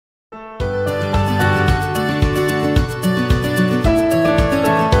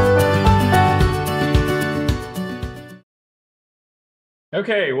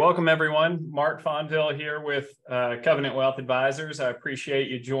Okay, welcome everyone. Mark Fonville here with Covenant Wealth Advisors. I appreciate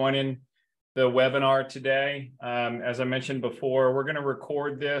you joining the webinar today. As I mentioned before, we're going to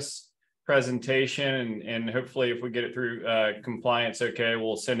record this presentation and hopefully if we get it through compliance, okay,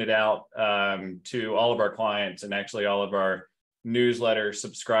 we'll send it out to all of our clients and actually all of our newsletter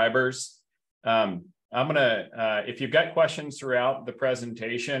subscribers. If you've got questions throughout the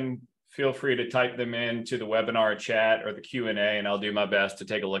presentation, feel free to type them into the webinar chat or the Q&A, and I'll do my best to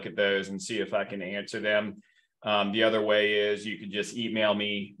take a look at those and see if I can answer them. The other way is you can just email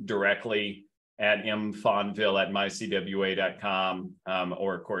me directly at mfonville@mycwa.com,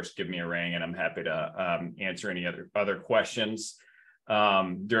 or of course, give me a ring and I'm happy to answer any other questions.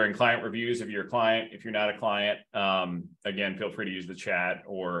 During client reviews, if you're a client, if you're not a client, again, feel free to use the chat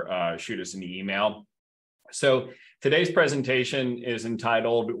or shoot us an email. So today's presentation is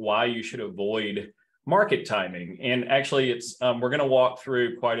entitled Why You Should Avoid Market Timing. And actually we're going to walk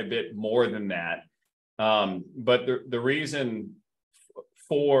through quite a bit more than that. But the reason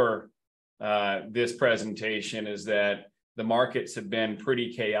for this presentation is that the markets have been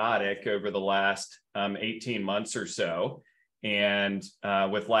pretty chaotic over the last 18 months or so. And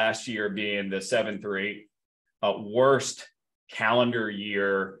with last year being the 7th or 8th worst calendar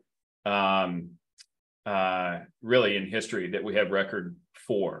year really in history that we have record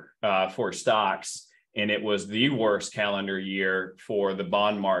for stocks. And it was the worst calendar year for the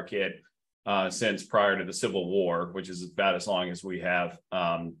bond market since prior to the Civil War, which is about as long as we have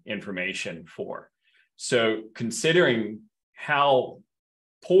information for. So considering how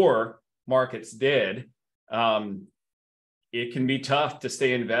poor markets did, it can be tough to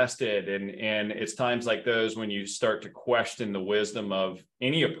stay invested. And it's times like those when you start to question the wisdom of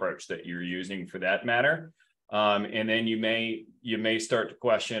any approach that you're using for that matter. And then you may start to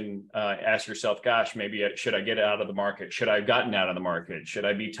question, ask yourself, gosh, maybe should I get out of the market? Should I have gotten out of the market? Should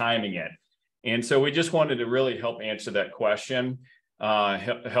I be timing it? And so we just wanted to really help answer that question,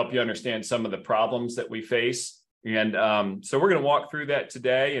 help you understand some of the problems that we face. And so we're going to walk through that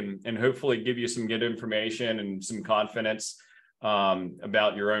today and hopefully give you some good information and some confidence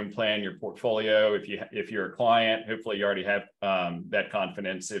about your own plan, your portfolio. If you're a client, hopefully you already have that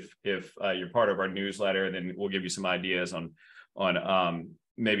confidence. If you're part of our newsletter, then we'll give you some ideas on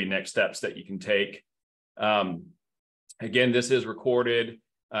maybe next steps that you can take. Again, this is recorded.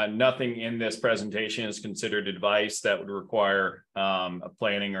 Nothing in this presentation is considered advice. That would require a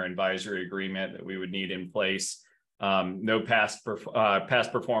planning or advisory agreement that we would need in place. No past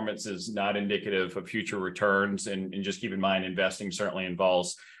performance is not indicative of future returns. And just keep in mind, investing certainly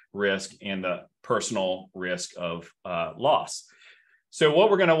involves risk and the personal risk of loss. So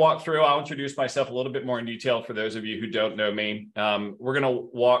what we're going to walk through, I'll introduce myself a little bit more in detail for those of you who don't know me. We're going to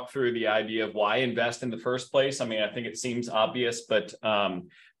walk through the idea of why invest in the first place. I mean, I think it seems obvious, but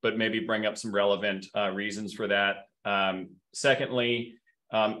maybe bring up some relevant reasons for that. Secondly,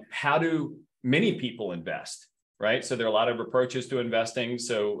 how do many people invest? Right. So there are a lot of approaches to investing.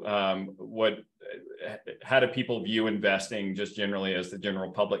 So how do people view investing just generally as the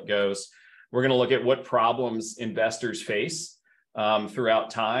general public goes? We're going to look at what problems investors face throughout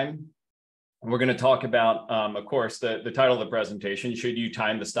time. We're going to talk about, of course, the title of the presentation, Should You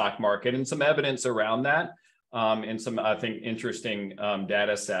Time the Stock Market? And some evidence around that and some, I think, interesting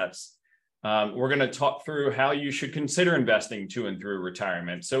data sets. We're going to talk through how you should consider investing to and through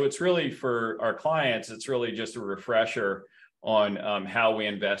retirement. So it's really for our clients, it's really just a refresher on how we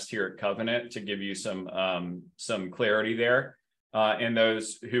invest here at Covenant to give you some clarity there. And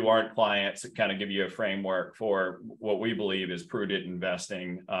those who aren't clients, kind of give you a framework for what we believe is prudent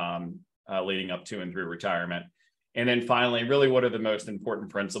investing leading up to and through retirement. And then finally, really, what are the most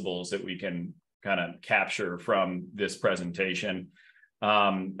important principles that we can kind of capture from this presentation?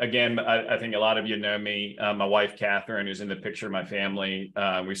 Again, I think a lot of you know me. My wife, Catherine, who's in the picture of my family,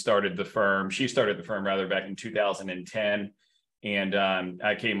 she started the firm rather back in 2010. And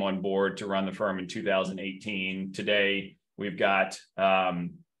I came on board to run the firm in 2018. Today, we've got a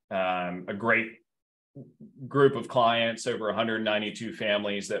great group of clients, over 192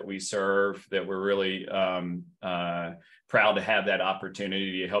 families that we serve, that we're really proud to have that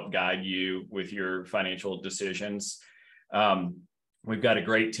opportunity to help guide you with your financial decisions. We've got a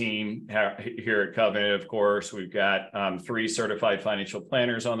great team here at Covenant, of course. We've got 3 certified financial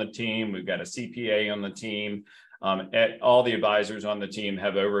planners on the team. We've got a CPA on the team. All the advisors on the team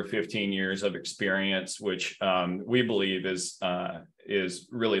have over 15 years of experience, which we believe is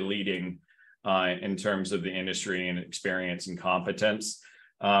really leading in terms of the industry and experience and competence.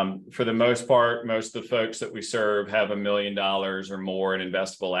 For the most part, most of the folks that we serve have $1 million or more in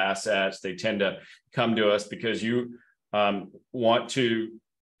investable assets. They tend to come to us because want to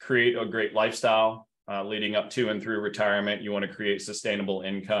create a great lifestyle leading up to and through retirement. You want to create sustainable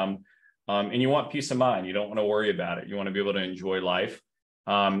income, and you want peace of mind. You don't want to worry about it. You want to be able to enjoy life.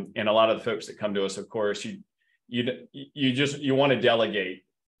 And a lot of the folks that come to us, of course, you want to delegate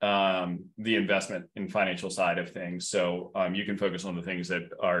the investment and financial side of things, so you can focus on the things that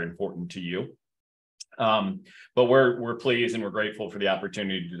are important to you. But we're pleased and we're grateful for the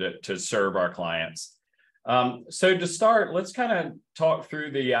opportunity to serve our clients. So to start, let's kind of talk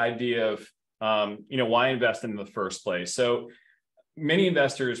through the idea of why invest in the first place. So many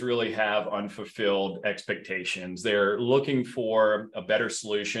investors really have unfulfilled expectations. They're looking for a better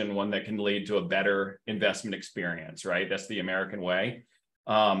solution, one that can lead to a better investment experience, right? That's the American way.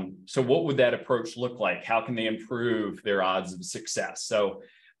 So what would that approach look like? How can they improve their odds of success? So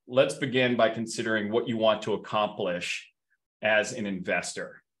let's begin by considering what you want to accomplish as an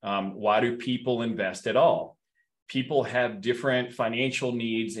investor. Why do people invest at all? People have different financial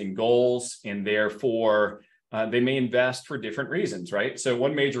needs and goals, and therefore they may invest for different reasons, right? So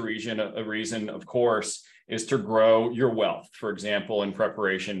one major reason, of course, is to grow your wealth, for example, in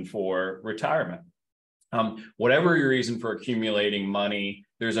preparation for retirement. Whatever your reason for accumulating money,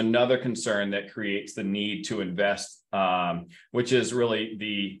 there's another concern that creates the need to invest, which is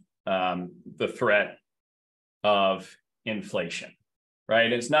really the threat of inflation,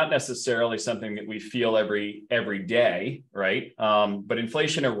 right? It's not necessarily something that we feel every day, right? But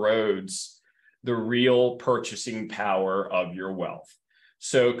inflation erodes the real purchasing power of your wealth.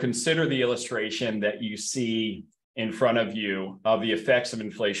 So consider the illustration that you see in front of you of the effects of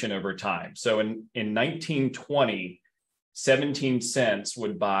inflation over time. So in 1920, 17 cents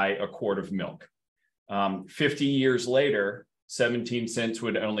would buy a quart of milk. 50 years later, 17 cents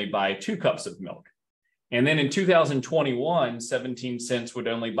would only buy 2 cups of milk. And then in 2021, 17 cents would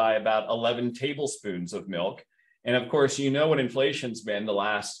only buy about 11 tablespoons of milk. And of course, you know what inflation's been the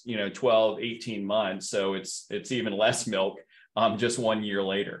last 12, 18 months. So it's even less milk just 1 year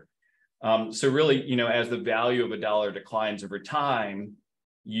later. So really, as the value of a dollar declines over time,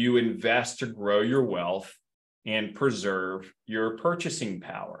 you invest to grow your wealth and preserve your purchasing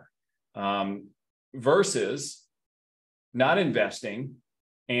power, versus not investing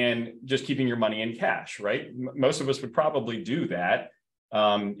and just keeping your money in cash, right? Most of us would probably do that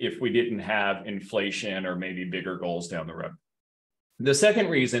if we didn't have inflation or maybe bigger goals down the road. The second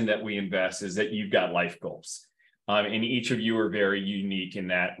reason that we invest is that you've got life goals. And each of you are very unique in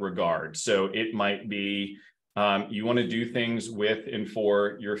that regard. So it might be you want to do things with and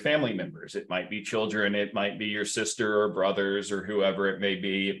for your family members. It might be children. It might be your sister or brothers or whoever it may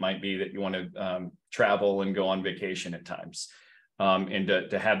be. It might be that you want to travel and go on vacation at times. And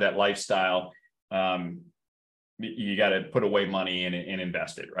to have that lifestyle, you got to put away money and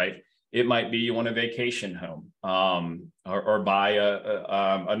invest it, right? It might be you want a vacation home, or buy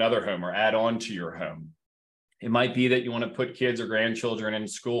another home or add on to your home. It might be that you want to put kids or grandchildren in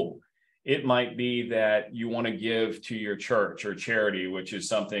school. It might be that you want to give to your church or charity, which is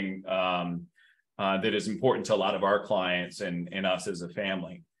something that is important to a lot of our clients and us as a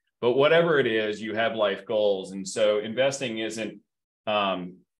family. But whatever it is, you have life goals. And so investing isn't,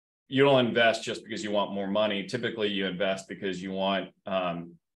 you don't invest just because you want more money. Typically, you invest because you want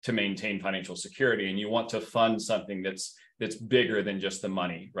to maintain financial security, and you want to fund something that's bigger than just the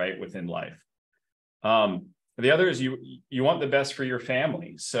money, right, within life. The other is you want the best for your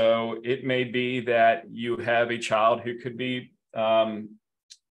family. So it may be that you have a child who could be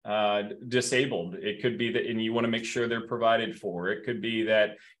disabled. It could be that, and you want to make sure they're provided for. It could be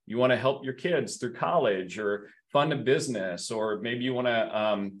that you want to help your kids through college or fund a business, or maybe you want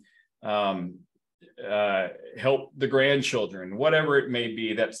to help the grandchildren, whatever it may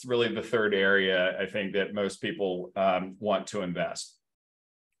be. That's really the third area, I think, that most people want to invest.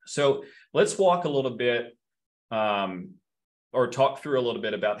 So let's walk a little bit or talk through a little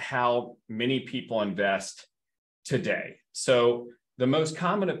bit about how many people invest today. So the most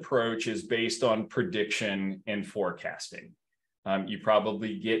common approach is based on prediction and forecasting. You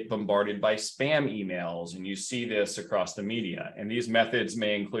probably get bombarded by spam emails, and you see this across the media. And these methods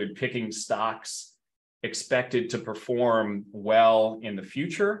may include picking stocks expected to perform well in the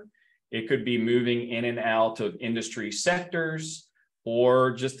future. It could be moving in and out of industry sectors, or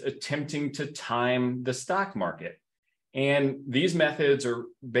just attempting to time the stock market. And these methods are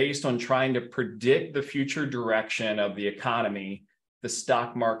based on trying to predict the future direction of the economy, the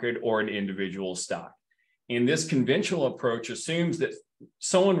stock market, or an individual stock. And this conventional approach assumes that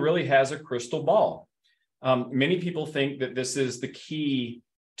someone really has a crystal ball. Many people think that this is the key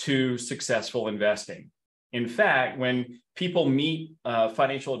to successful investing. In fact, when people meet a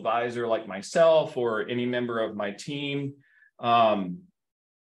financial advisor like myself or any member of my team,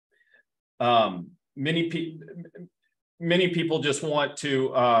 many people just want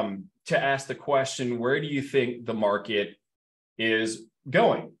to ask the question, where do you think the market is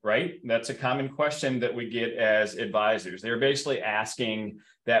going, right? That's a common question that we get as advisors. They're basically asking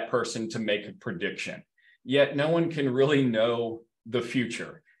that person to make a prediction, yet no one can really know the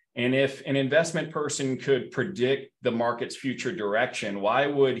future. And if an investment person could predict the market's future direction, why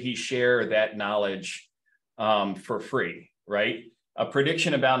would he share that knowledge for free, right? A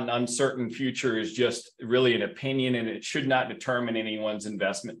prediction about an uncertain future is just really an opinion, and it should not determine anyone's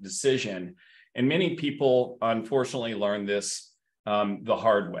investment decision. And many people, unfortunately, learn this the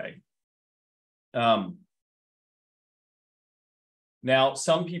hard way. Now,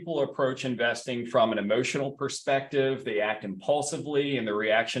 some people approach investing from an emotional perspective. They act impulsively, and the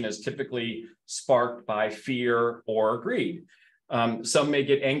reaction is typically sparked by fear or greed. Some may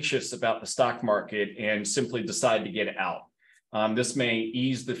get anxious about the stock market and simply decide to get out. This may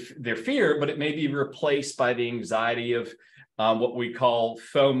ease their fear, but it may be replaced by the anxiety of what we call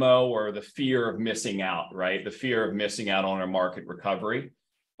FOMO, or the fear of missing out, right? The fear of missing out on a market recovery.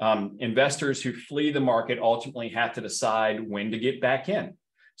 Investors who flee the market ultimately have to decide when to get back in.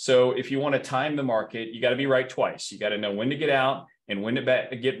 So if you want to time the market, you got to be right twice. You got to know when to get out and when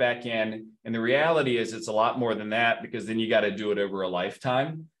to get back in. And the reality is it's a lot more than that, because then you got to do it over a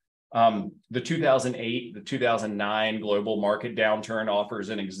lifetime. The 2008, the 2009 global market downturn offers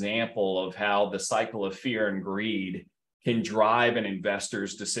an example of how the cycle of fear and greed can drive an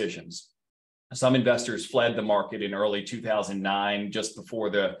investor's decisions. Some investors fled the market in early 2009, just before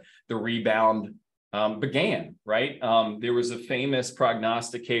the rebound began, right? There was a famous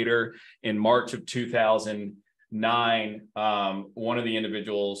prognosticator in March of 2009, one of the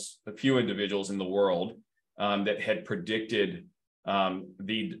individuals, a few individuals in the world that had predicted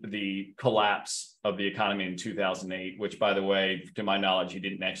the collapse of the economy in 2008, which, by the way, to my knowledge, he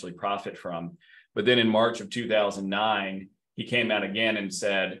didn't actually profit from. But then in March of 2009, he came out again and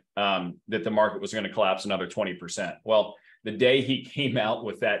said that the market was going to collapse another 20%. Well, the day he came out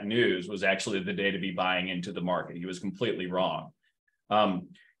with that news was actually the day to be buying into the market. He was completely wrong.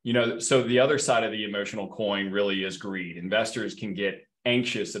 So the other side of the emotional coin really is greed. Investors can get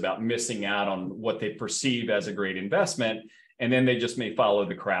anxious about missing out on what they perceive as a great investment, and then they just may follow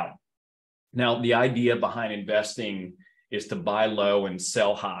the crowd. Now, the idea behind investing is to buy low and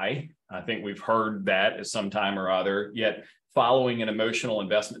sell high. I think we've heard that at some time or other, yet following an emotional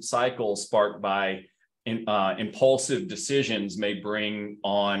investment cycle sparked by impulsive decisions may bring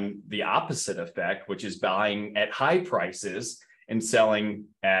on the opposite effect, which is buying at high prices and selling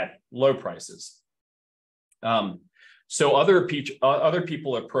at low prices. So other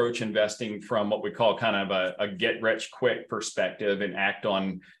people approach investing from what we call kind of a get-rich-quick perspective and act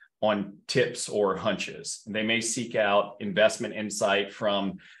on tips or hunches. They may seek out investment insight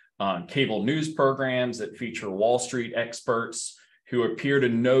from cable news programs that feature Wall Street experts who appear to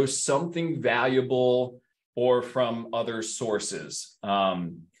know something valuable, or from other sources.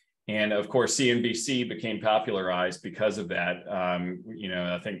 And of course, CNBC became popularized because of that.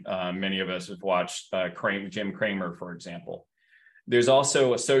 I think many of us have watched Jim Cramer, for example. There's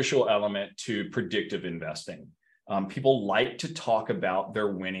also a social element to predictive investing. People like to talk about their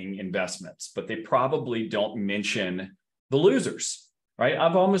winning investments, but they probably don't mention the losers. Right?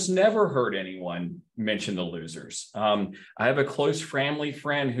 I've almost never heard anyone mention the losers. I have a close family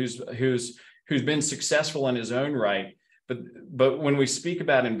friend who's been successful in his own right, but when we speak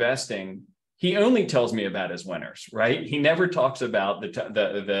about investing, he only tells me about his winners. Right? He never talks about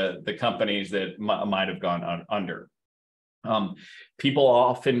the companies that might have gone under. People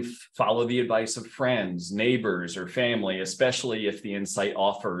often follow the advice of friends, neighbors, or family, especially if the insight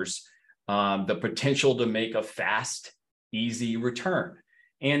offers the potential to make a fast, easy return.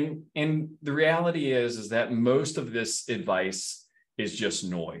 And the reality is that most of this advice is just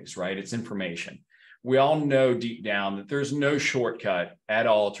noise, right? It's information. We all know deep down that there's no shortcut at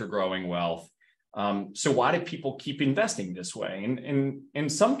all to growing wealth. So why do people keep investing this way? And in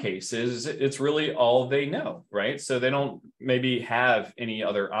some cases, it's really all they know, right? So they don't maybe have any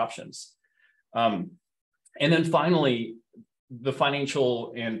other options. And then finally, the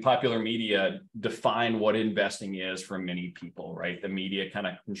financial and popular media define what investing is for many people, right? The media kind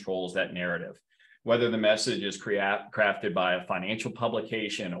of controls that narrative. Whether the message is crafted by a financial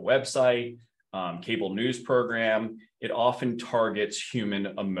publication, a website, cable news program, it often targets human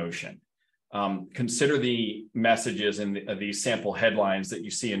emotion. Consider the messages in these sample headlines that you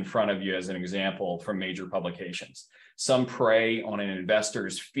see in front of you as an example from major publications. Some prey on an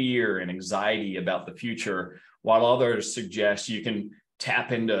investor's fear and anxiety about the future, while others suggest you can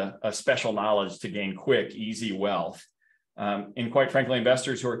tap into a special knowledge to gain quick, easy wealth. And quite frankly,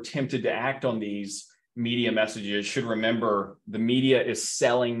 investors who are tempted to act on these media messages should remember the media is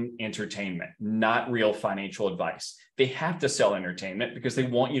selling entertainment, not real financial advice. They have to sell entertainment because they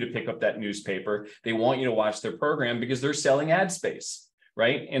want you to pick up that newspaper. They want you to watch their program because they're selling ad space,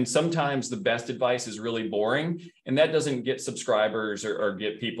 right? And sometimes the best advice is really boring, and that doesn't get subscribers or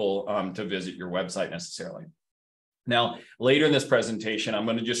get people to visit your website necessarily. Now, later in this presentation, I'm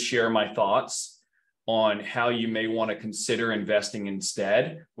going to just share my thoughts on how you may want to consider investing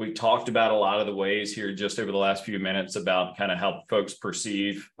instead. We talked about a lot of the ways here just over the last few minutes about kind of how folks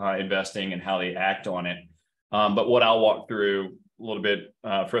perceive investing and how they act on it. But what I'll walk through a little bit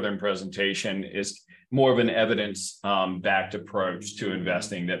further in presentation is more of an evidence-backed approach to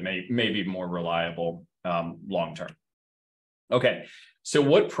investing that may be more reliable long-term. Okay, so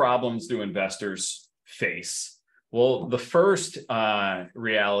what problems do investors face? Well, the first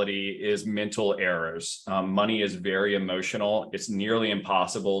reality is mental errors. Money is very emotional. It's nearly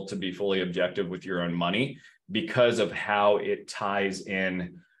impossible to be fully objective with your own money because of how it ties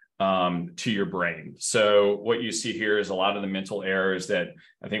in to your brain. So what you see here is a lot of the mental errors that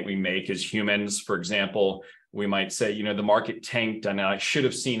I think we make as humans. For example, we might say, you know, the market tanked and I should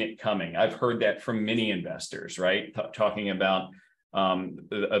have seen it coming. I've heard that from many investors, right? Talking about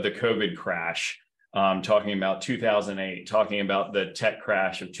the COVID crash. Talking about 2008, talking about the tech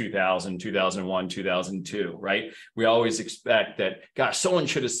crash of 2000, 2001, 2002, right? We always expect that, gosh, someone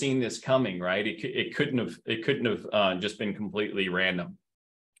should have seen this coming, right? It couldn't have just been completely random.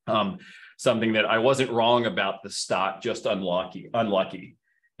 Something that I wasn't wrong about the stock, just unlucky.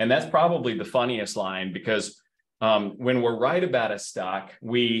 And that's probably the funniest line, because when we're right about a stock,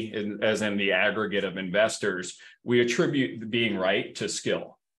 we, as in the aggregate of investors, we attribute being right to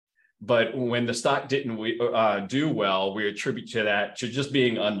skill. But when the stock didn't do well, we attribute to just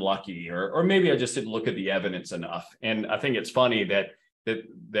being unlucky, or maybe I just didn't look at the evidence enough. And I think it's funny that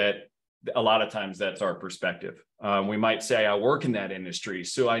a lot of times that's our perspective. We might say, I work in that industry,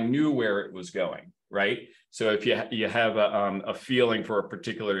 so I knew where it was going, right? So if you have a feeling for a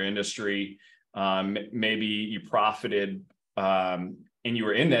particular industry, maybe you profited and you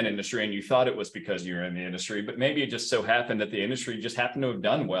were in that industry and you thought it was because you were in the industry, but maybe it just so happened that the industry just happened to have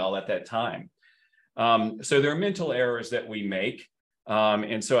done well at that time. So there are mental errors that we make.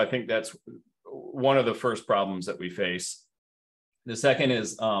 And so I think that's one of the first problems that we face. The second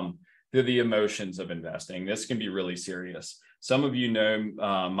is the emotions of investing. This can be really serious. Some of you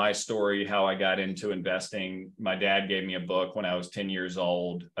know my story, how I got into investing. My dad gave me a book when I was 10 years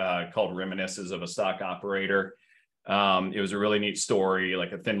old called Reminiscences of a Stock Operator. It was a really neat story,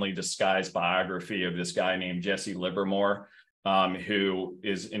 like a thinly disguised biography of this guy named Jesse Livermore, who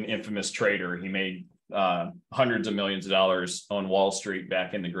is an infamous trader. He made hundreds of millions of dollars on Wall Street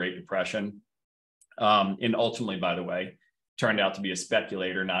back in the Great Depression. And ultimately, by the way, turned out to be a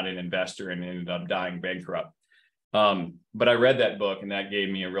speculator, not an investor, and ended up dying bankrupt. But I read that book, and that gave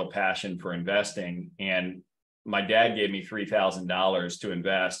me a real passion for investing. And my dad gave me $3,000 to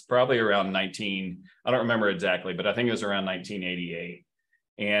invest, probably around I don't remember exactly, but I think it was around 1988.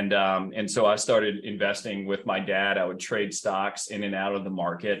 And so I started investing with my dad. I would trade stocks in and out of the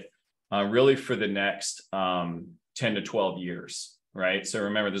market, really for the next 10 to 12 years, right? So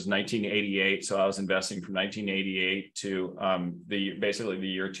remember, this is 1988. So I was investing from 1988 to basically the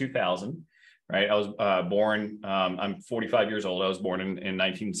year 2000, right? I was born, I'm 45 years old. I was born in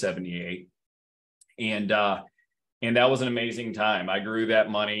 1978. And that was an amazing time. I grew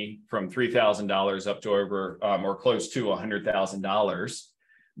that money from $3,000 up to over or close to $100,000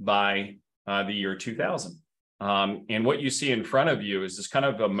 by the year 2000. And what you see in front of you is this kind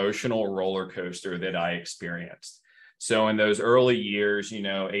of emotional roller coaster that I experienced. So in those early years,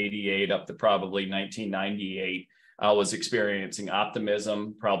 88 up to probably 1998, I was experiencing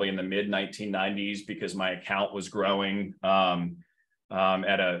optimism, probably in the mid 1990s, because my account was growing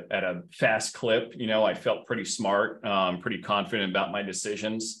at a fast clip. I felt pretty smart, pretty confident about my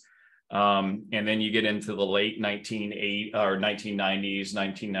decisions. And then you get into the late 1990s,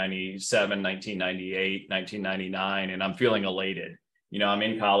 1997, 1998, 1999, and I'm feeling elated. I'm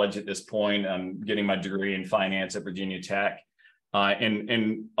in college at this point. I'm getting my degree in finance at Virginia Tech.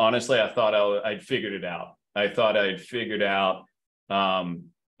 And honestly, I thought I'd figured it out. I thought I'd figured out how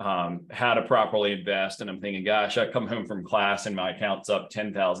to properly invest. And I'm thinking, gosh, I come home from class and my account's up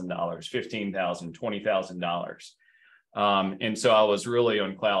 $10,000, $15,000, $20,000. And so I was really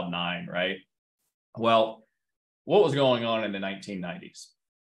on cloud nine, right? Well, what was going on in the 1990s?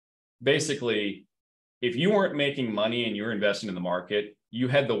 Basically, if you weren't making money and you were investing in the market, you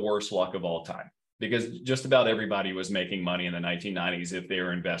had the worst luck of all time, because just about everybody was making money in the 1990s if they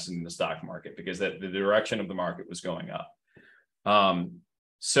were investing in the stock market, because the direction of the market was going up.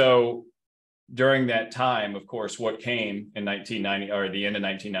 So during that time, of course, what came in 1990 or the end of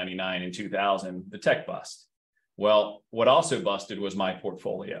 1999 and 2000, the tech bust. Well, what also busted was my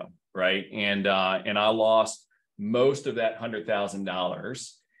portfolio, right? And I lost most of that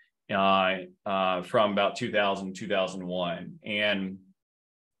 $100,000 from about 2000, 2001.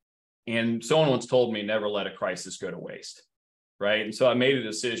 And someone once told me, never let a crisis go to waste, right? And so I made a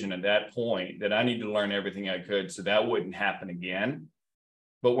decision at that point that I needed to learn everything I could so that wouldn't happen again.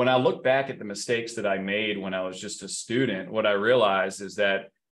 But when I look back at the mistakes that I made when I was just a student, what I realized is that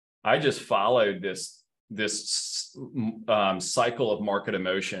I just followed this cycle of market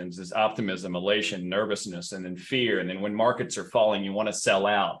emotions, this optimism, elation, nervousness, and then fear. And then when markets are falling, you want to sell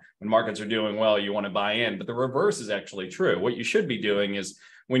out. When markets are doing well, you want to buy in. But the reverse is actually true. What you should be doing is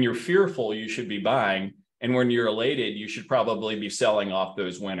when you're fearful, you should be buying. And when you're elated, you should probably be selling off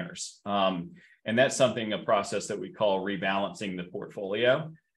those winners. And that's a process that we call rebalancing the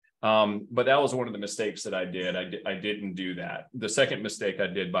portfolio. But that was one of the mistakes that I did. I didn't do that. The second mistake I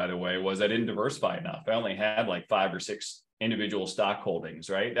did, by the way, was I didn't diversify enough. I only had like 5 or 6 individual stock holdings,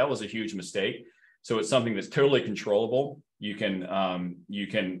 right? That was a huge mistake. So it's something that's totally controllable. You can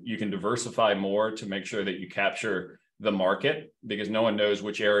diversify more to make sure that you capture the market, because no one knows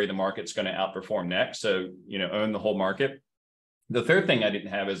which area the market's going to outperform next. So, own the whole market. The third thing I didn't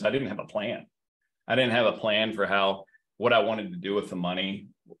have is I didn't have a plan. I didn't have a plan for what I wanted to do with the money,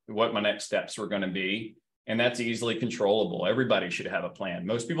 what my next steps were going to be. And that's easily controllable. Everybody should have a plan.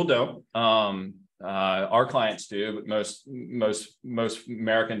 Most people don't. Our clients do, but most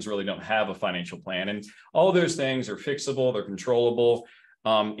Americans really don't have a financial plan. And all those things are fixable, they're controllable.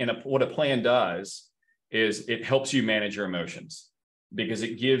 What a plan does is it helps you manage your emotions, because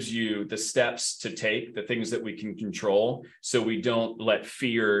it gives you the steps to take, the things that we can control, so we don't let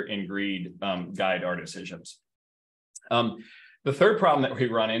fear and greed guide our decisions. The third problem that we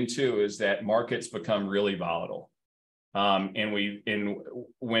run into is that markets become really volatile.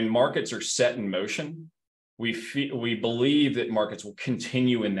 When markets are set in motion, we believe that markets will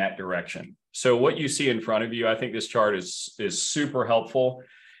continue in that direction. So what you see in front of you, I think this chart is super helpful.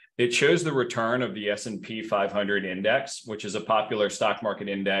 It shows the return of the S&P 500 index, which is a popular stock market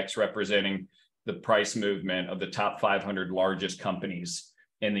index representing the price movement of the top 500 largest companies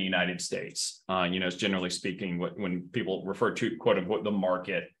in the United States. Generally speaking, when people refer to quote unquote the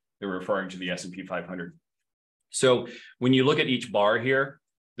market, they're referring to the S&P 500. So when you look at each bar here,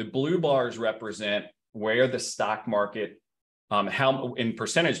 the blue bars represent where the stock market, how in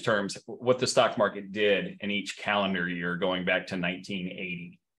percentage terms, what the stock market did in each calendar year going back to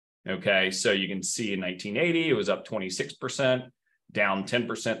 1980. Okay, so you can see in 1980, it was up 26%, down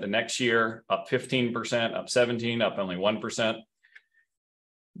 10% the next year, up 15%, up 17%, up only 1%.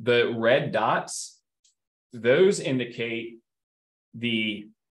 The red dots, those indicate the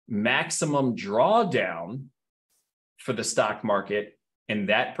maximum drawdown for the stock market in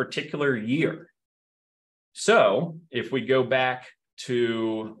that particular year. So if we go back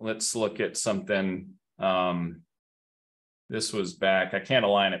to, let's look at something, this was back, I can't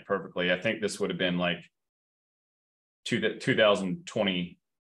align it perfectly. I think this would have been like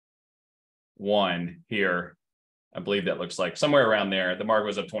 2021 here. I believe that looks like somewhere around there. The market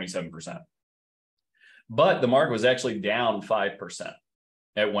was up 27%. But the market was actually down 5%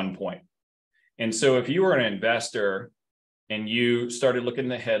 at one point. And so if you were an investor and you started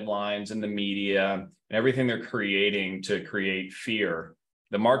looking at the headlines and the media and everything they're creating to create fear,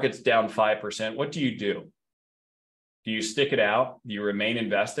 the market's down 5%. What do? Do you stick it out? Do you remain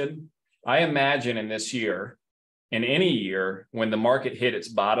invested? I imagine in this year, in any year, when the market hit its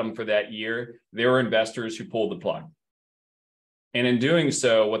bottom for that year, there were investors who pulled the plug. And in doing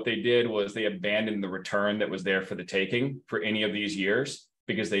so, what they did was they abandoned the return that was there for the taking for any of these years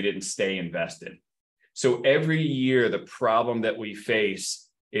because they didn't stay invested. So every year, the problem that we face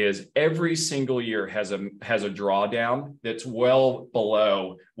is every single year has a drawdown that's well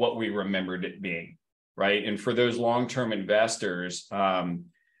below what we remembered it being, right? And for those long-term investors, you're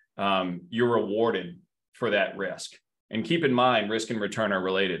rewarded for that risk. And keep in mind, risk and return are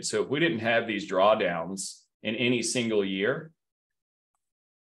related. So if we didn't have these drawdowns in any single year,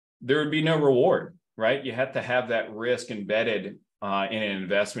 there would be no reward, right? You have to have that risk embedded in an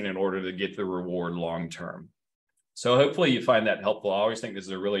investment in order to get the reward long-term. So hopefully you find that helpful. I always think this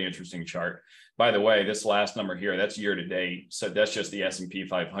is a really interesting chart. By the way, this last number here, that's year to date. So that's just the S&P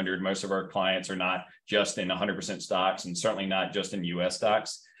 500. Most of our clients are not just in 100% stocks and certainly not just in US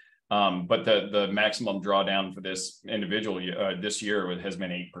stocks. But the maximum drawdown for this individual this year has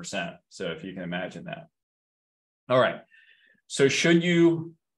been 8%. So if you can imagine that. All right. So should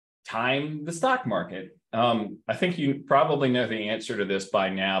you time the stock market? I think you probably know the answer to this by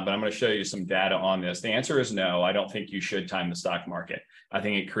now, but I'm going to show you some data on this. The answer is no. I don't think you should time the stock market. I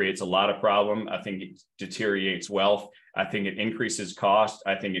think it creates a lot of problem. I think it deteriorates wealth. I think it increases cost.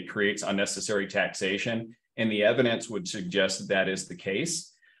 I think it creates unnecessary taxation. And the evidence would suggest that is the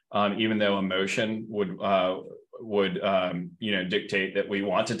case, even though emotion would dictate that we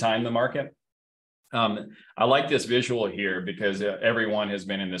want to time the market. I like this visual here because everyone has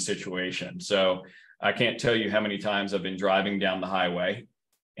been in this situation. So I can't tell you how many times I've been driving down the highway,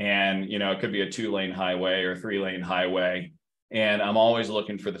 and it could be a 2-lane highway or a 3-lane highway, and I'm always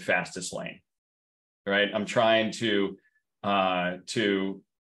looking for the fastest lane, right? I'm trying to get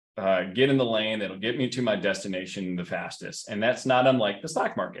in the lane that'll get me to my destination the fastest, and that's not unlike the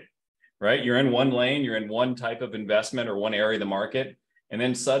stock market, right? You're in one lane, you're in one type of investment or one area of the market, and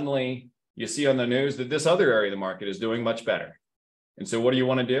then suddenly you see on the news that this other area of the market is doing much better. And so what do? You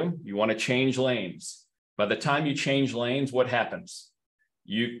want to change lanes. By the time you change lanes, what happens?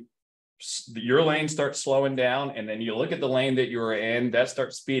 Your lane starts slowing down, and then you look at the lane that you were in, that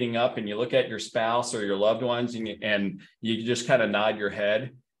starts speeding up, and you look at your spouse or your loved ones, and you just kind of nod your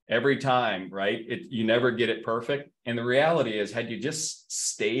head every time, right? You never get it perfect. And the reality is, had you just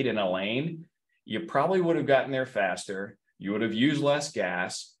stayed in a lane, you probably would have gotten there faster. You would have used less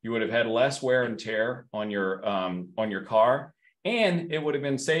gas. You would have had less wear and tear on your car. And it would have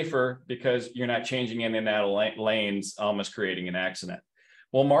been safer because you're not changing in and out of lanes, almost creating an accident.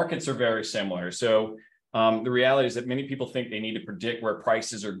 Well, markets are very similar. So the reality is that many people think they need to predict where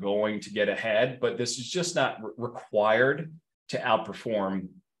prices are going to get ahead, but this is just not required to outperform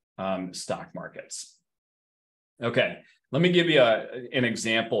stock markets. Okay, let me give you an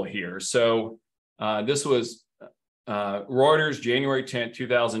example here. So this was Reuters, January 10th,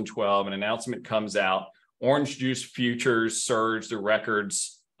 2012, an announcement comes out. Orange juice futures surge to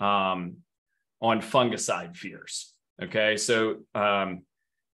records on fungicide fears. Okay, so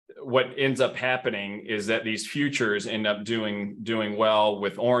what ends up happening is that these futures end up doing well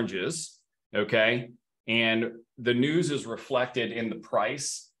with oranges. Okay, and the news is reflected in the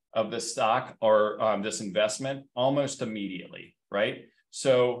price of the stock or this investment almost immediately, right?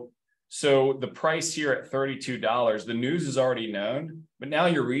 So the price here at $32, the news is already known, but now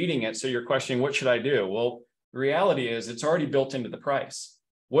you're reading it. So you're questioning, what should I do? Well, the reality is it's already built into the price.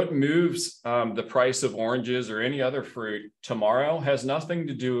 What moves the price of oranges or any other fruit tomorrow has nothing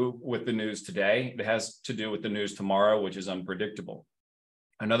to do with the news today. It has to do with the news tomorrow, which is unpredictable.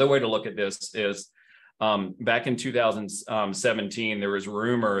 Another way to look at this is back in 2017, there was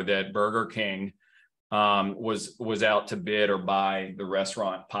rumor that Burger King was out to bid or buy the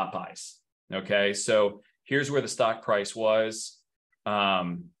restaurant Popeyes. Okay, so here's where the stock price was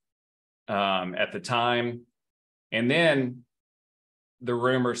at the time, and then the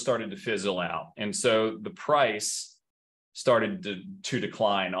rumor started to fizzle out, and so the price started to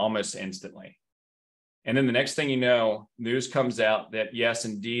decline almost instantly. And then the next thing you know, news comes out that yes,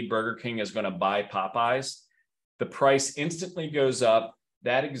 indeed, Burger King is going to buy Popeyes. The price instantly goes up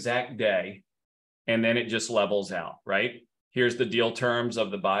that exact day. And then it just levels out, right? Here's the deal terms of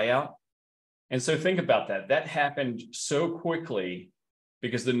the buyout. And so think about that. That happened so quickly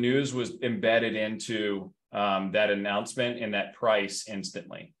because the news was embedded into that announcement and that price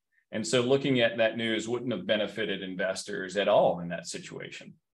instantly. And so looking at that news wouldn't have benefited investors at all in that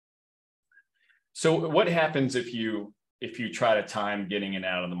situation. So what happens if you try to time getting in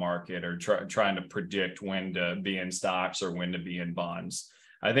out of the market or trying to predict when to be in stocks or when to be in bonds?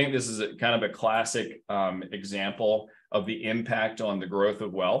 I think this is kind of a classic example of the impact on the growth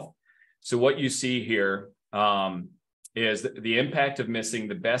of wealth. So what you see here is the impact of missing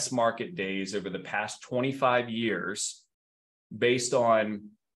the best market days over the past 25 years based on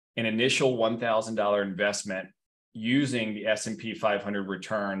an initial $1,000 investment using the S&P 500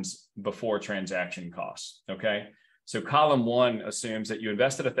 returns before transaction costs, okay? So column one assumes that you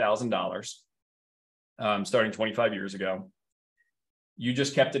invested $1,000 starting 25 years ago. You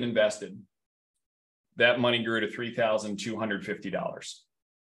just kept it invested. That money grew to $3,250.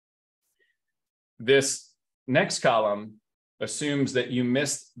 This next column assumes that you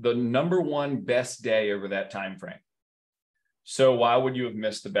missed the number one best day over that time frame. So why would you have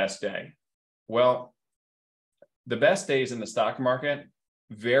missed the best day? Well, the best days in the stock market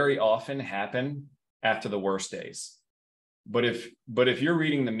very often happen after the worst days. But if you're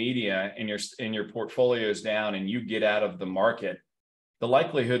reading the media and your portfolio is down and you get out of the market, the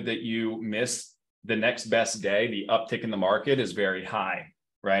likelihood that you miss the next best day, the uptick in the market, is very high.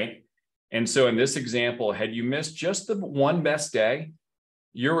 right? And so in this example, had you missed just the one best day,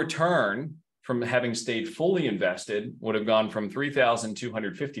 your return from having stayed fully invested would have gone from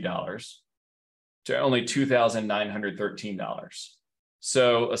 $3,250 to only $2,913.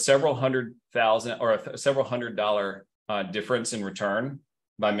 So a several hundred thousand or a several $100 difference in return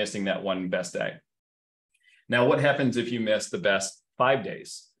by missing that one best day. Now, what happens if you miss the best 5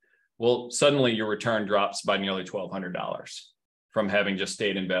 days? Well, suddenly your return drops by nearly $1,200 from having just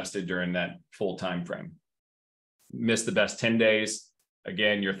stayed invested during that full time frame. Miss the best 10 days,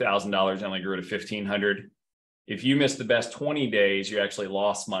 again, your $1,000 only grew to $1,500. If you missed the best 20 days, you actually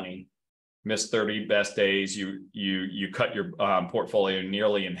lost money. Missed 30 best days, you cut your portfolio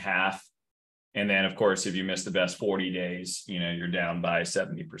nearly in half. And then, of course, if you miss the best 40 days, you're down by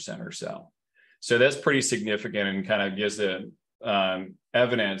 70% or so. So that's pretty significant and kind of gives the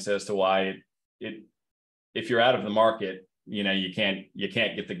evidence as to why if you're out of the market, you can't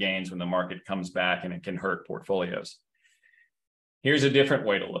get the gains when the market comes back, and it can hurt portfolios. Here's a different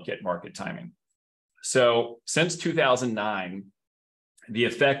way to look at market timing. So since 2009, the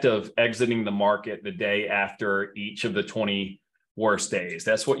effect of exiting the market the day after each of the 20 worst days,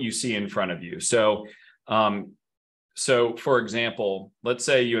 that's what you see in front of you. So, for example, let's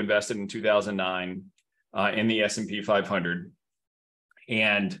say you invested in 2009 in the S&P 500,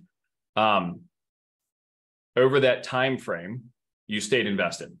 and over that time frame, you stayed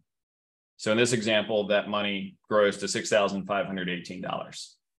invested. So in this example, that money grows to $6,518.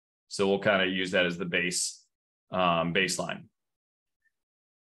 So we'll kind of use that as the baseline.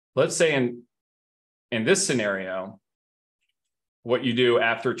 Let's say in this scenario, what you do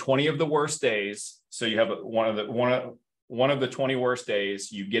after 20 of the worst days, so you have one of the 20 worst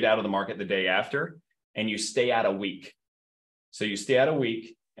days, you get out of the market the day after, and you stay out a week. So you stay out a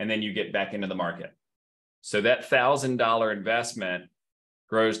week, and then you get back into the market. So that $1,000 investment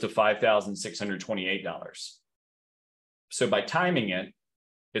grows to $5,628. So by timing it,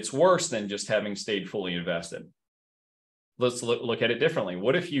 it's worse than just having stayed fully invested. Let's look at it differently.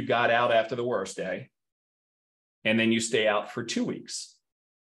 What if you got out after the worst day and then you stay out for 2 weeks?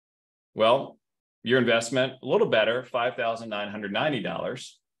 Well, your investment, a little better,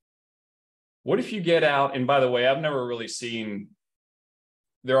 $5,990. What if you get out? And by the way, I've never really seen,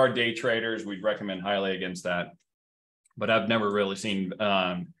 there are day traders, we'd recommend highly against that, but I've never really seen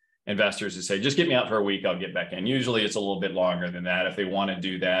investors who say, just get me out for a week, I'll get back in. Usually it's a little bit longer than that. If they want to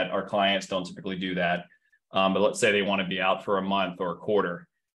do that, our clients don't typically do that. But let's say they want to be out for a month or a quarter.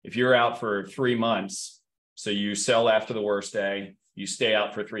 If you're out for 3 months, so you sell after the worst day, you stay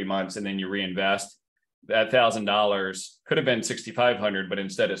out for 3 months, and then you reinvest, that $1,000 could have been $6,500, but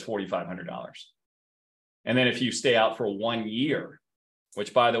instead it's $4,500. And then if you stay out for 1 year,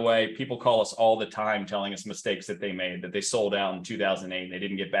 which, by the way, people call us all the time telling us mistakes that they made, that they sold out in 2008 and they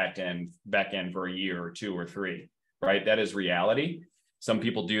didn't get back in for a year or 2 or 3, right? That is reality. Some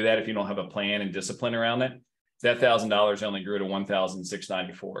people do that if you don't have a plan and discipline around it. That $1,000 only grew to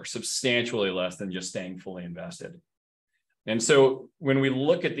 $1,694, substantially less than just staying fully invested. And so when we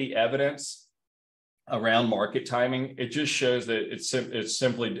look at the evidence around market timing, it just shows that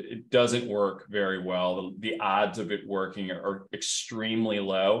it doesn't work very well. The odds of it working are extremely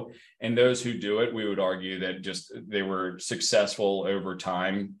low. And those who do it, we would argue that just they were successful over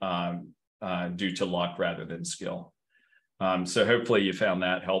time due to luck rather than skill. So hopefully you found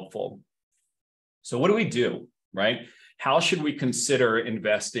that helpful. So what do we do, right? How should we consider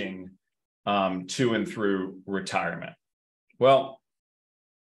investing to and through retirement? Well,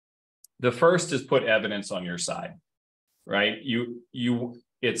 the first is put evidence on your side, right?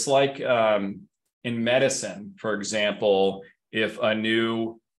 It's like in medicine, for example, if a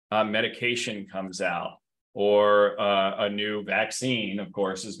new medication comes out or a new vaccine, of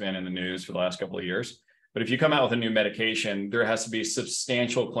course, has been in the news for the last couple of years. But if you come out with a new medication, there has to be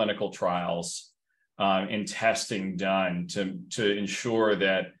substantial clinical trials and testing done to ensure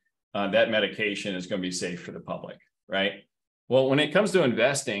that that medication is going to be safe for the public, right? Well, when it comes to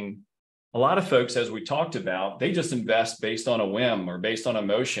investing, a lot of folks, as we talked about, they just invest based on a whim or based on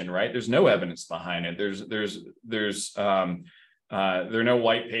emotion, right? There's no evidence behind it. There are no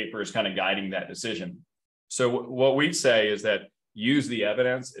white papers kind of guiding that decision. So what we'd say is that use the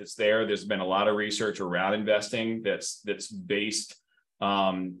evidence. It's there. There's been a lot of research around investing that's based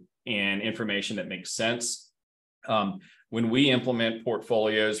in information that makes sense. When we implement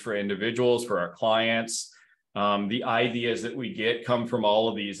portfolios for individuals, for our clients, the ideas that we get come from all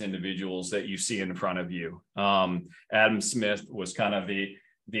of these individuals that you see in front of you. Adam Smith was kind of the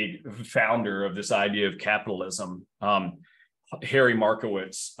founder of this idea of capitalism. Harry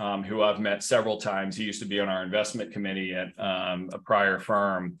Markowitz, who I've met several times. He used to be on our investment committee at a prior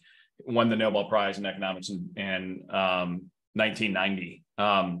firm, won the Nobel Prize in economics in 1990.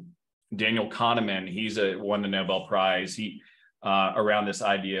 Daniel Kahneman, won the Nobel Prize. He around this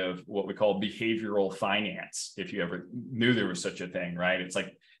idea of what we call behavioral finance, if you ever knew there was such a thing, right? It's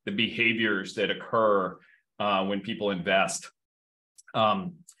like the behaviors that occur when people invest.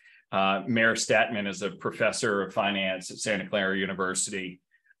 Mayor Statman is a professor of finance at Santa Clara University.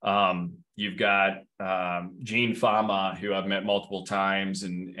 You've got Gene Fama, who I've met multiple times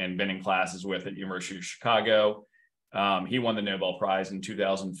and been in classes with at University of Chicago. He won the Nobel Prize in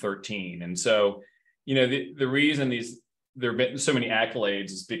 2013. And so, the reason there have been so many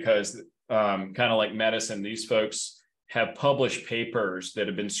accolades is because kind of like medicine, these folks have published papers that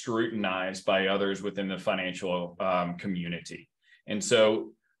have been scrutinized by others within the financial community. And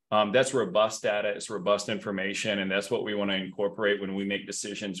so that's robust data, it's robust information, and that's what we want to incorporate when we make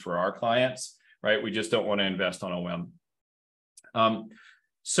decisions for our clients, right? We just don't want to invest on a whim.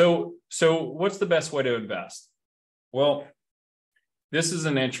 So what's the best way to invest? Well, this is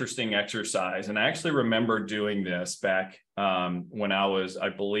an interesting exercise, and I actually remember doing this back when I was, I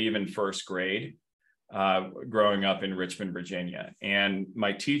believe, in first grade, growing up in Richmond, Virginia. And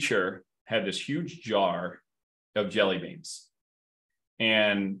my teacher had this huge jar of jelly beans.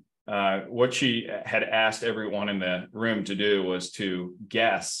 And what she had asked everyone in the room to do was to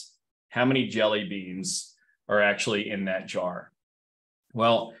guess how many jelly beans are actually in that jar.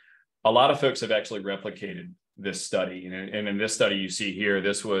 Well, a lot of folks have actually replicated this study. And in this study you see here,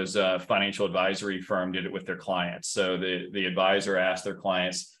 this was a financial advisory firm did it with their clients. So the advisor asked their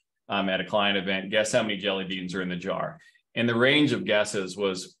clients at a client event, guess how many jelly beans are in the jar. And the range of guesses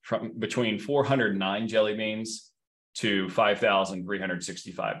was from between 409 jelly beans to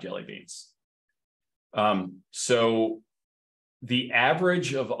 5,365 jelly beans. So the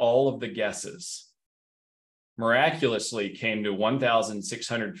average of all of the guesses miraculously came to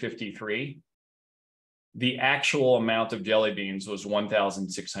 1,653. The actual amount of jelly beans was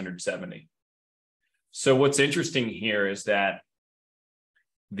 1,670. So what's interesting here is that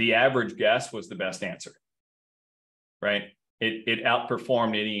the average guess was the best answer, right? It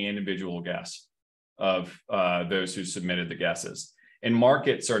outperformed any individual guess of those who submitted the guesses. And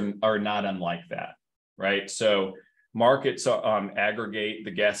markets are not unlike that, right? So markets aggregate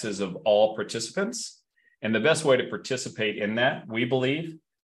the guesses of all participants. And the best way to participate in that, we believe,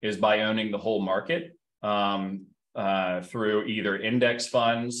 is by owning the whole market through either index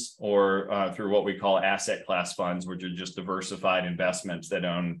funds or through what we call asset class funds, which are just diversified investments that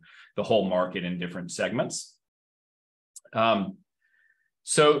own the whole market in different segments.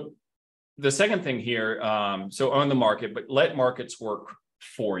 So the second thing here, so own the market, but let markets work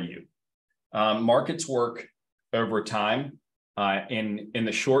for you. Markets work over time. In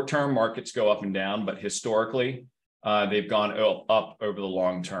the short term, markets go up and down, but historically, they've gone up over the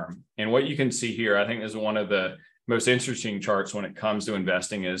long term. And what you can see here, I think is one of the most interesting charts when it comes to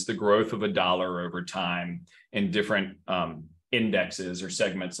investing is the growth of a dollar over time in different indexes or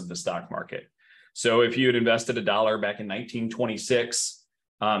segments of the stock market. So if you had invested $1 back in 1926,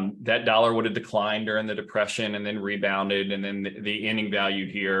 that dollar would have declined during the Depression and then rebounded. And then the ending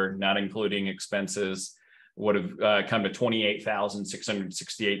value here, not including expenses, would have come to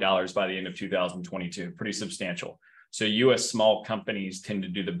 $28,668 by the end of 2022, pretty substantial. So US small companies tend to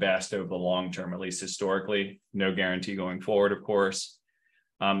do the best over the long term, at least historically, no guarantee going forward, of course.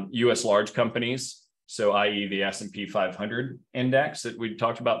 US large companies, so i.e. the S&P 500 index that we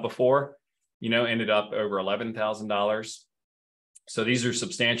talked about before, ended up over $11,000. So these are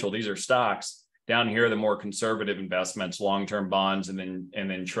substantial, these are stocks. Down here, the more conservative investments, long-term bonds, and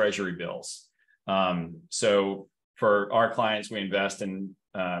then treasury bills. So for our clients, we invest in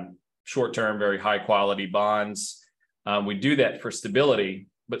short-term, very high-quality bonds. We do that for stability,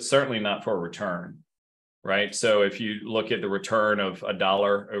 but certainly not for a return, right? So if you look at the return of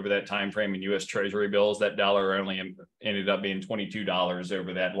 $1 over that time frame in U.S. Treasury bills, that dollar only ended up being $22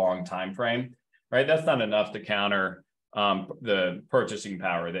 over that long time frame, right? That's not enough to counter the purchasing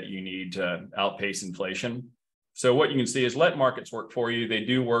power that you need to outpace inflation. So what you can see is let markets work for you. They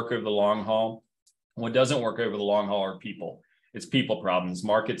do work over the long haul. What doesn't work over the long haul are people. It's people problems.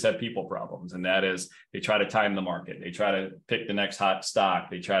 Markets have people problems. And that is they try to time the market. They try to pick the next hot stock.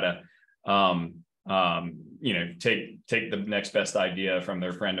 They try to, take the next best idea from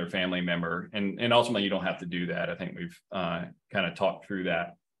their friend or family member. And ultimately you don't have to do that. I think we've kind of talked through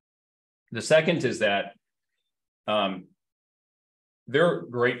that. The second is that there are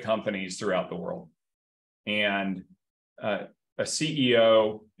great companies throughout the world. And a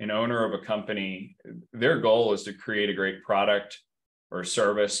CEO, an owner of a company, their goal is to create a great product or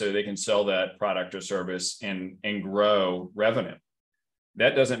service so they can sell that product or service and grow revenue.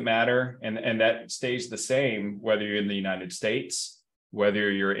 That doesn't matter. And that stays the same, whether you're in the United States,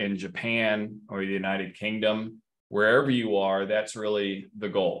 whether you're in Japan or the United Kingdom, wherever you are, that's really the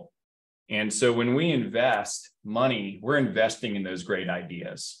goal. And so when we invest money, we're investing in those great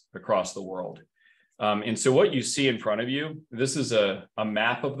ideas across the world. And so what you see in front of you, this is a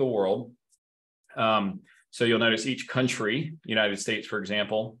map of the world. So you'll notice each country, United States, for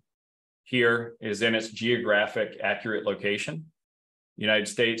example, here is in its geographic accurate location. United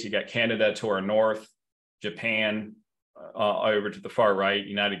States, you got Canada to our north, Japan over to the far right,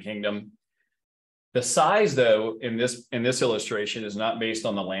 United Kingdom. The size, though, in this illustration is not based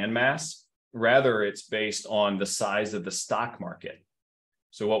on the landmass. Rather, it's based on the size of the stock market.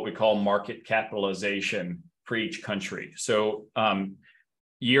 So what we call market capitalization for each country. So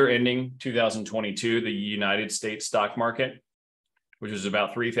year ending 2022, the United States stock market, which was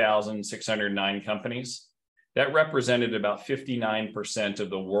about 3,609 companies, that represented about 59% of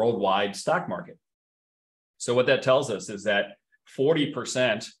the worldwide stock market. So what that tells us is that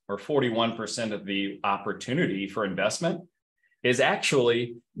 40% or 41% of the opportunity for investment is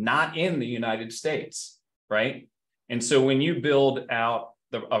actually not in the United States, right? And so when you build out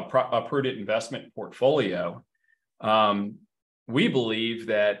a prudent investment portfolio, we believe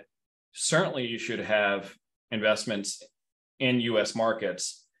that certainly you should have investments in US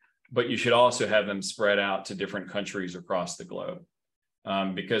markets, but you should also have them spread out to different countries across the globe,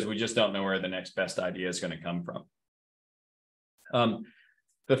 because we just don't know where the next best idea is going to come from.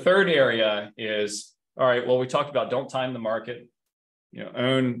 The third area is, all right, well, we talked about don't time the market,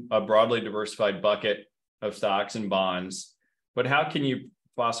 own a broadly diversified bucket of stocks and bonds, but how can you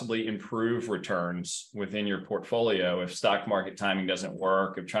possibly improve returns within your portfolio if stock market timing doesn't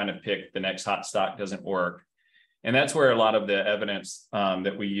work, if trying to pick the next hot stock doesn't work? And that's where a lot of the evidence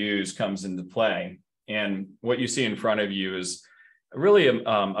that we use comes into play. And what you see in front of you is really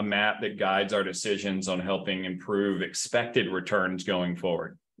a map that guides our decisions on helping improve expected returns going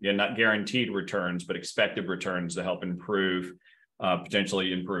forward. Again, not guaranteed returns, but expected returns to help improve,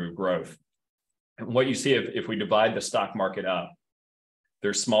 potentially improve growth. And what you see if we divide the stock market up,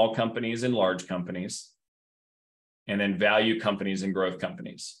 there's small companies and large companies, and then value companies and growth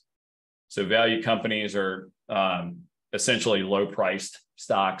companies. So value companies are essentially low-priced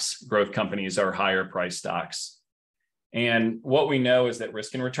stocks. Growth companies are higher-priced stocks. And what we know is that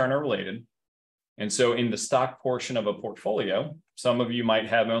risk and return are related. And so in the stock portion of a portfolio, some of you might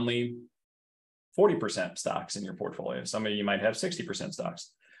have only 40% stocks in your portfolio. Some of you might have 60%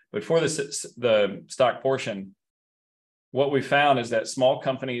 stocks. But for the stock portion, what we found is that small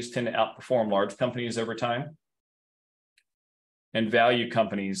companies tend to outperform large companies over time, and value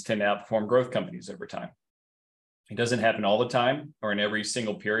companies tend to outperform growth companies over time. It doesn't happen all the time or in every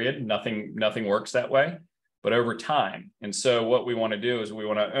single period. Nothing works that way, but over time. And so what we want to do is we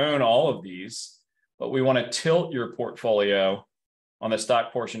want to own all of these, but we want to tilt your portfolio on the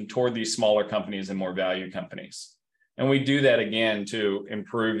stock portion toward these smaller companies and more value companies. And we do that again to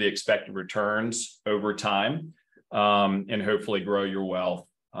improve the expected returns over time, and hopefully grow your wealth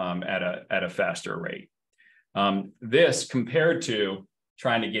at a faster rate. This compared to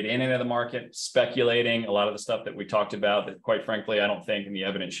trying to get in and out of the market, speculating, a lot of the stuff that we talked about that quite frankly, I don't think, and the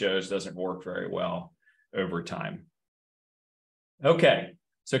evidence shows, doesn't work very well over time. Okay,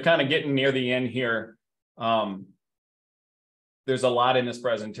 so kind of getting near the end here. There's a lot in this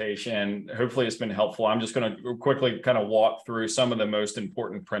presentation. Hopefully it's been helpful. I'm just going to quickly kind of walk through some of the most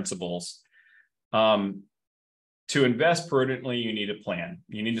important principles. To invest prudently, you need a plan.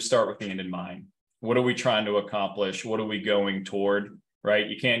 You need to start with the end in mind. What are we trying to accomplish? What are we going toward, right?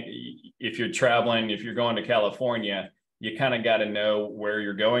 You can't, if you're traveling, if you're going to California, you kind of got to know where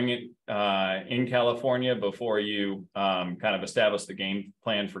you're going in California before you kind of establish the game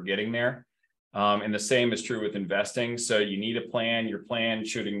plan for getting there. And the same is true with investing. So you need a plan. Your plan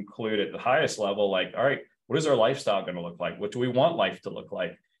should include at the highest level, like, all right, what is our lifestyle going to look like? What do we want life to look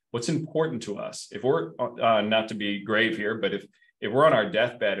like? What's important to us? If we're, not to be grave here, but if we're on our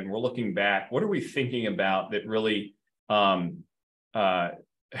deathbed and we're looking back, what are we thinking about that really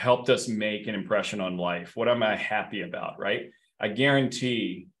helped us make an impression on life? What am I happy about, right? I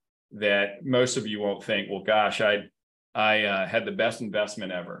guarantee that most of you won't think, well, gosh, I had the best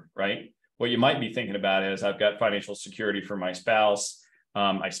investment ever, right? What you might be thinking about is I've got financial security for my spouse.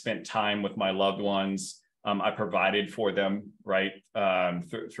 I spent time with my loved ones. I provided for them, right,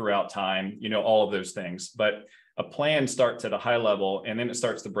 throughout time, all of those things. But a plan starts at a high level, and then it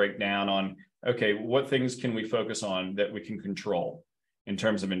starts to break down on okay, what things can we focus on that we can control? In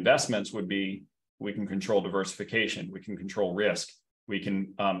terms of investments would be, we can control diversification, we can control risk, we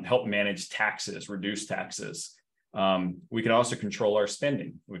can help manage taxes, reduce taxes. We can also control our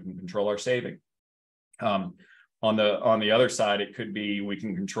spending, we can control our saving. On the other side, it could be we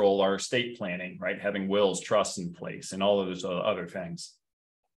can control our estate planning, right? Having wills, trusts in place, and all of those other things.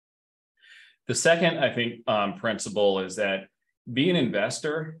 The second, I think, principle is that be an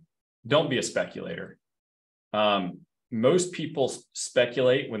investor, don't be a speculator. Most people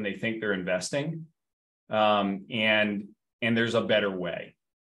speculate when they think they're investing, and there's a better way.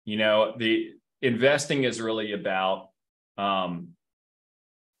 You know, the investing is really about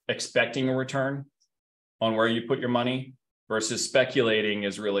expecting a return on where you put your money, versus speculating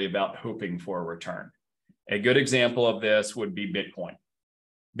is really about hoping for a return. A good example of this would be Bitcoin.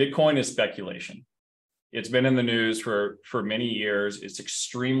 Bitcoin is speculation. It's been in the news for many years. It's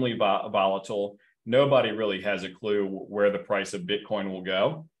extremely volatile. Nobody really has a clue where the price of Bitcoin will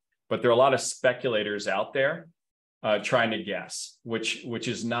go, but there are a lot of speculators out there trying to guess, which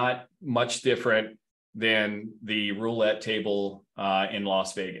is not much different than the roulette table in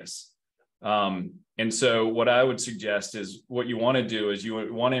Las Vegas. And so what I would suggest is, what you want to do is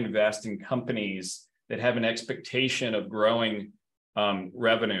you want to invest in companies that have an expectation of growing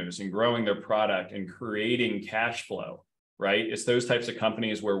revenues and growing their product and creating cash flow, right? It's those types of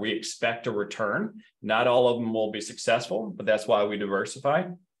companies where we expect a return. Not all of them will be successful, but that's why we diversify.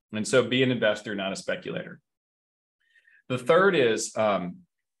 And so be an investor, not a speculator. The third is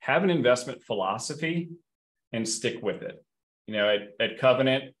have an investment philosophy and stick with it. You know, at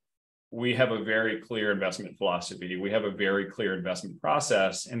Covenant, we have a very clear investment philosophy. We have a very clear investment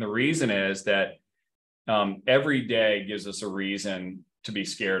process. And the reason is that every day gives us a reason to be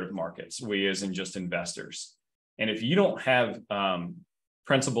scared of markets, we as in just investors. And if you don't have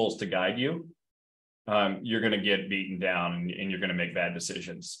principles to guide you, you're going to get beaten down and you're going to make bad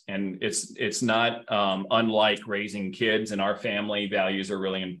decisions. And it's not unlike raising kids. In our family, values are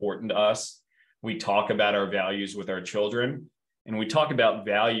really important to us. We talk about our values with our children. And we talk about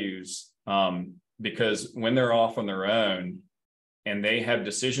values because when they're off on their own and they have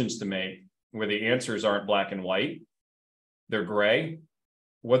decisions to make where the answers aren't black and white, they're gray,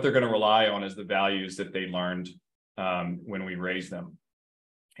 what they're going to rely on is the values that they learned when we raised them.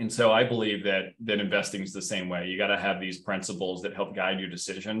 And so I believe that investing is the same way. You got to have these principles that help guide your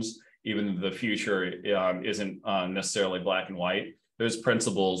decisions, even though the future isn't necessarily black and white. Those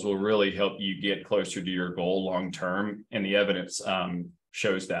principles will really help you get closer to your goal long term, and the evidence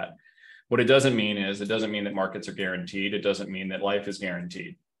shows that. What it doesn't mean is, it doesn't mean that markets are guaranteed. It doesn't mean that life is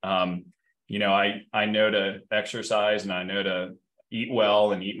guaranteed. You know, I know to exercise and I know to eat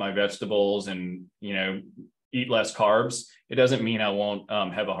well and eat my vegetables and, you know, eat less carbs. It doesn't mean I won't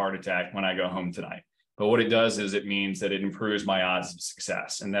have a heart attack when I go home tonight. But what it does is it means that it improves my odds of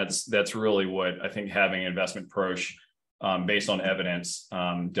success. And that's really what I think having an investment approach based on evidence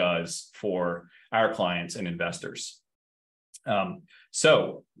does for our clients and investors.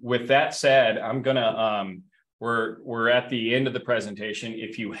 So with that said, I'm gonna, we're at the end of the presentation.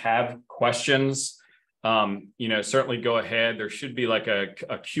 If you have questions, you know, certainly go ahead. There should be like a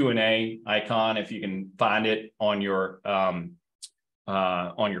Q&A icon if you can find it on your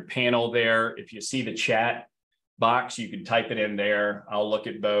panel there. If you see the chat box, you can type it in there. I'll look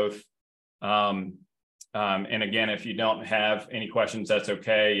at both. And again, if you don't have any questions, that's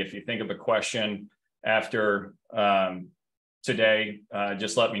okay. If you think of a question after today,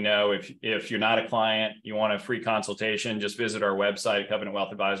 just let me know. If you're not a client, you want a free consultation, just visit our website,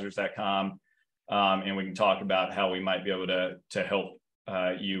 covenantwealthadvisors.com. And we can talk about how we might be able to help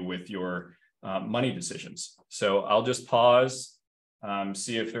you with your money decisions. So I'll just pause,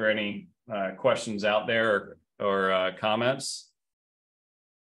 see if there are any questions out there or comments.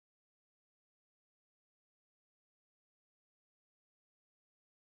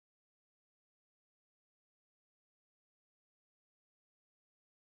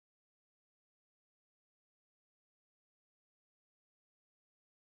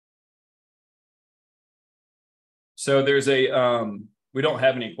 So there's we don't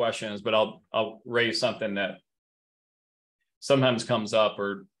have any questions, but I'll raise something that sometimes comes up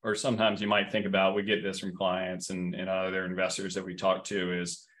or sometimes you might think about. We get this from clients and other investors that we talk to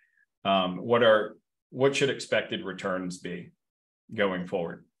is what should expected returns be going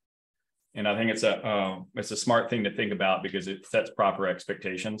forward? And I think it's a smart thing to think about because it sets proper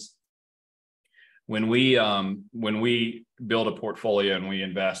expectations. When we build a portfolio and we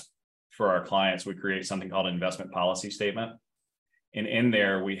invest for our clients, we create something called an investment policy statement. And in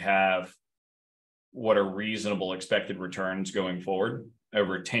there, we have what are reasonable expected returns going forward.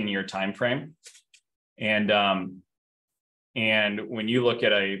 over a 10-year time frame. And when you look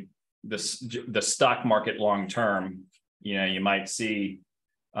at the stock market long term, you might see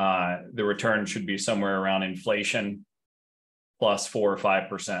the return should be somewhere around inflation plus 4 or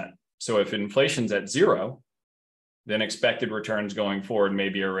 5%. So if inflation's at 0, then expected returns going forward may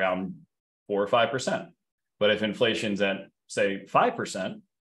be around 4 or 5%. But if inflation's at, say, 5%,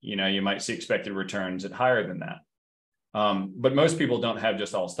 you might see expected returns at higher than that. But most people don't have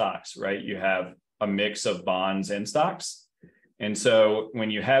just all stocks, right? You have a mix of bonds and stocks. And so when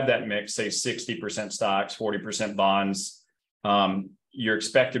you have that mix, say 60% stocks, 40% bonds, your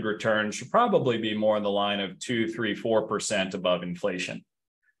expected return should probably be more in the line of 2, 3, 4% above inflation.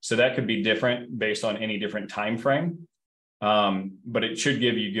 So that could be different based on any different time frame. But it should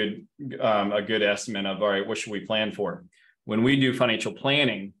give you a good estimate of, all right, what should we plan for? When we do financial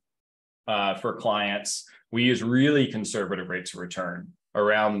planning for clients, we use really conservative rates of return,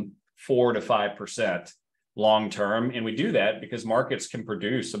 around 4 to 5% long term. And we do that because markets can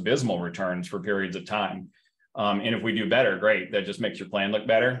produce abysmal returns for periods of time. And if we do better, great, that just makes your plan look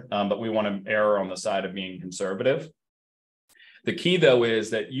better. But we want to err on the side of being conservative. The key, though, is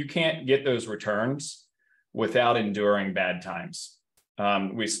that you can't get those returns without enduring bad times.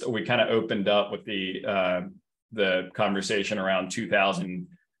 We kind of opened up with the conversation around 2000,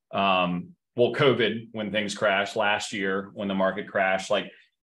 COVID, when things crashed last year, when the market crashed. Like,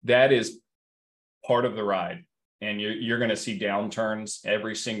 that is part of the ride, and you're going to see downturns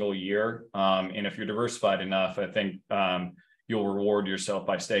every single year. And if you're diversified enough, I think you'll reward yourself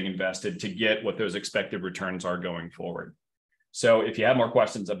by staying invested to get what those expected returns are going forward. So if you have more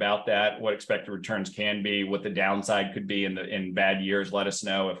questions about that, what expected returns can be, what the downside could be in bad years, let us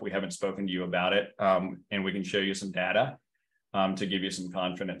know if we haven't spoken to you about it, and we can show you some data to give you some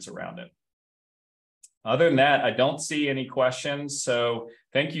confidence around it. Other than that, I don't see any questions. So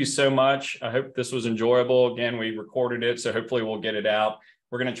thank you so much. I hope this was enjoyable. Again, we recorded it, so hopefully we'll get it out.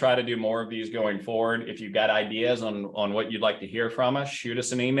 We're going to try to do more of these going forward. If you've got ideas on what you'd like to hear from us, shoot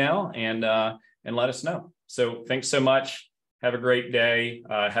us an email and let us know. So thanks so much. Have a great day.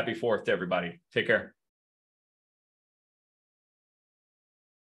 Happy 4th to everybody. Take care.